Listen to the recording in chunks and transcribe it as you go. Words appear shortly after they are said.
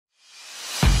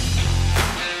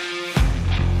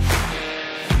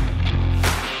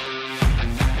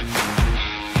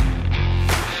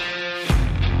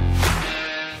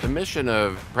mission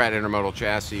of Pratt Intermodal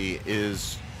Chassis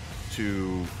is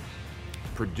to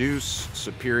produce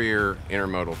superior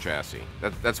intermodal chassis.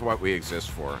 That's what we exist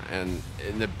for. And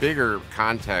in the bigger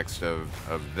context of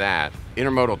that,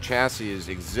 intermodal chassis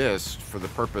exist for the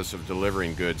purpose of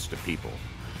delivering goods to people.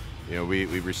 You know, we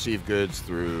receive goods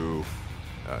through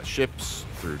ships,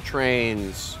 through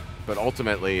trains, but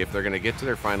ultimately, if they're going to get to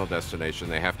their final destination,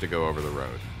 they have to go over the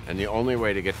road. And the only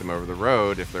way to get them over the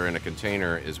road, if they're in a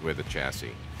container, is with a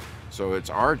chassis. So it's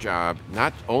our job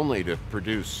not only to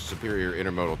produce superior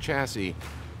intermodal chassis,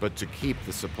 but to keep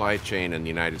the supply chain in the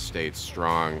United States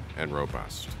strong and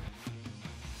robust.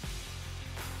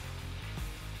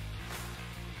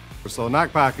 So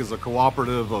NACPAC is a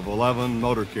cooperative of 11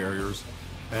 motor carriers,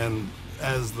 and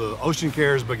as the ocean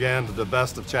carriers began to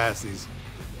divest of chassis,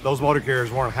 those motor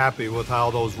carriers weren't happy with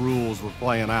how those rules were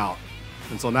playing out.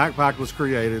 And so NACPAC was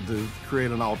created to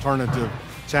create an alternative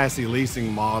chassis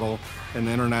leasing model in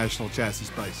the international chassis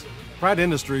space. Pratt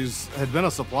Industries had been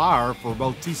a supplier for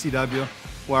both TCW,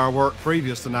 where I worked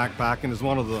previous to NACPAC, and is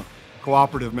one of the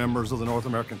cooperative members of the North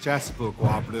American Chassis Pool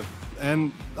Cooperative,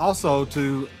 and also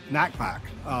to NACPAC.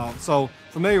 So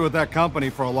familiar with that company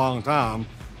for a long time,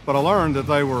 but I learned that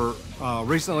they were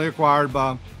recently acquired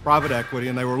by private equity,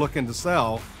 and they were looking to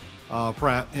sell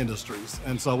Pratt Industries.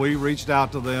 And so we reached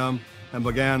out to them and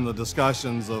began the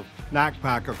discussions of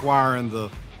NACPAC acquiring the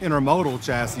intermodal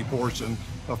chassis portion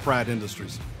of Pratt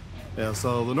Industries. Yeah,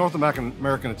 so the North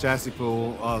American Chassis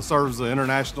Pool serves the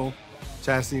international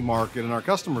chassis market, and our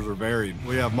customers are varied.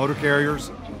 We have motor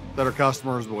carriers that are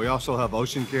customers, but we also have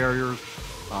ocean carriers,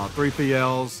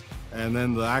 3PLs, and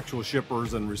then the actual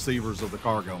shippers and receivers of the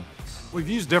cargo. We've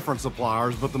used different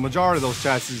suppliers, but the majority of those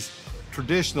chassis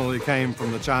traditionally came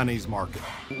from the Chinese market.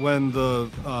 When the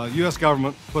U.S.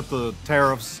 government put the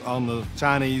tariffs on the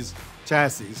Chinese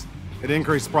chassis, it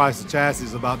increased the price of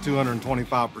chassis about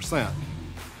 225%.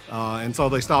 And so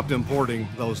they stopped importing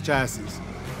those chassis.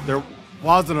 There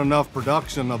wasn't enough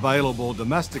production available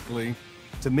domestically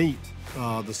to meet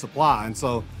the supply. And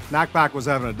so NACPAC was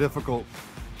having a difficult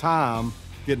time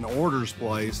getting orders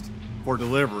placed for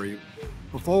delivery.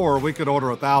 Before, we could order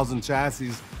 1,000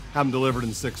 chassis, have them delivered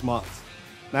in 6 months.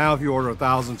 Now, if you order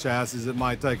 1,000 chassis, it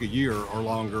might take a year or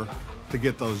longer to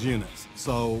get those units.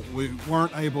 So we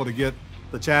weren't able to get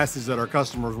the chassis that our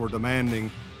customers were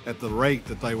demanding at the rate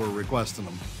that they were requesting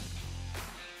them.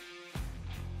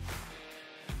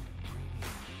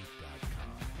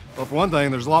 Well, for one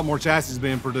thing, there's a lot more chassis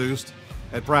being produced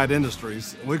at Pratt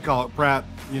Industries. We call it Pratt,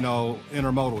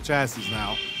 Intermodal Chassis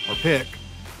now, or PIC,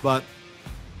 but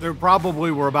there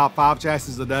probably were about 5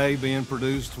 chassis a day being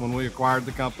produced when we acquired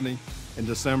the company in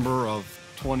December of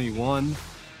 21,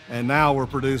 and now we're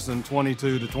producing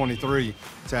 22 to 23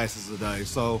 chassis a day.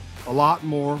 So a lot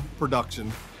more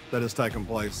production that has taken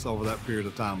place over that period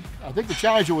of time. I think the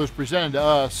challenge that was presented to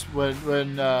us when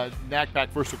NACPAC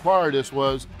first acquired us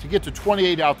was to get to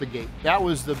 28 out the gate. That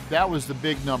was the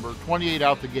big number, 28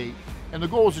 out the gate. And the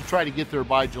goal was to try to get there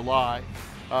by July.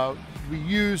 We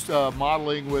used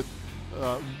modeling with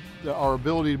our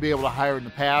ability to be able to hire in the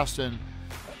past, and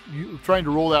trying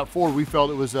to roll that forward, we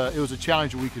felt it was a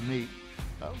challenge that we could meet.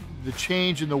 The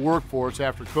change in the workforce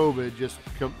after COVID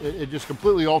just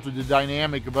completely altered the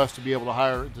dynamic of us to be able to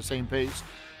hire at the same pace.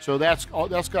 So that's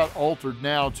got altered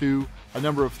now to a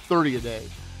number of 30 a day.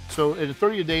 So in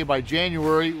 30 a day by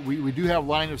January, we do have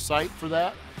line of sight for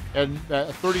that. And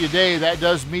 30 a day, that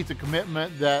does meet the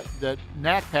commitment that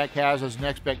NACPAC has as an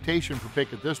expectation for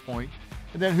PIC at this point.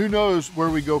 And then who knows where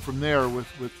we go from there with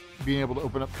being able to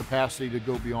open up capacity to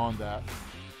go beyond that.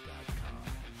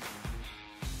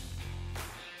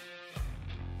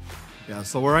 Yeah,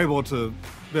 so we're able to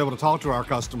talk to our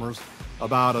customers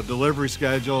about a delivery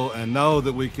schedule and know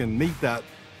that we can meet that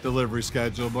delivery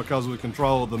schedule because we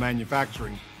control the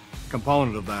manufacturing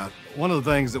component of that. One of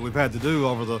the things that we've had to do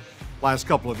over the last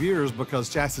couple of years, because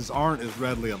chassis aren't as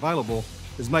readily available,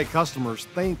 is make customers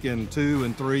think in 2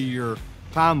 and 3 year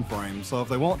time frames. So if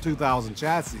they want 2,000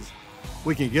 chassis,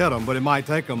 we can get them, but it might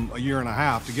take them a year and a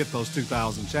half to get those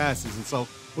 2,000 chassis. And so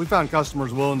we found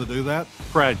customers willing to do that.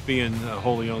 Pratt being a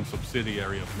wholly owned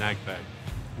subsidiary of NACPAC,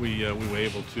 we were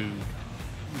able to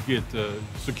get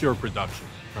secure production,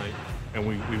 right? And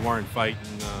we weren't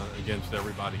fighting against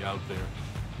everybody out there.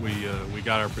 We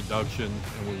got our production,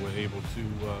 and we were able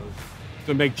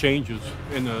to make changes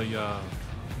in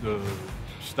the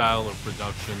style of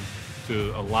production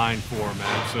to a line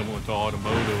format similar to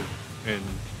automotive, and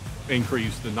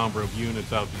increase the number of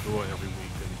units out the door every week.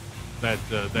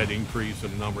 And that increase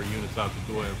in the number of units out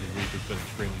the door every week has been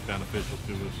extremely beneficial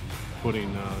to us,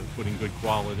 putting good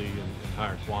quality and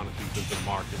higher quantities into the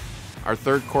market. Our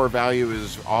third core value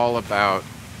is all about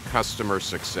customer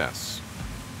success.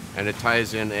 And it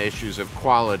ties in issues of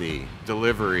quality,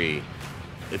 delivery,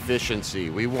 efficiency.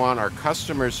 We want our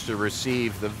customers to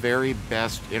receive the very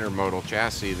best intermodal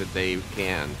chassis that they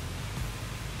can,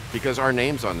 because our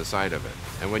name's on the side of it.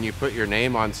 And when you put your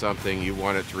name on something, you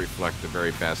want it to reflect the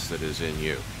very best that is in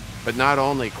you. But not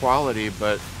only quality,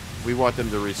 but we want them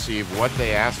to receive what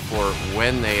they ask for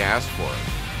when they ask for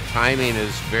it. Timing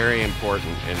is very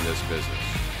important in this business.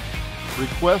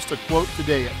 Request a quote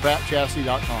today at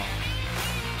prattchassis.com.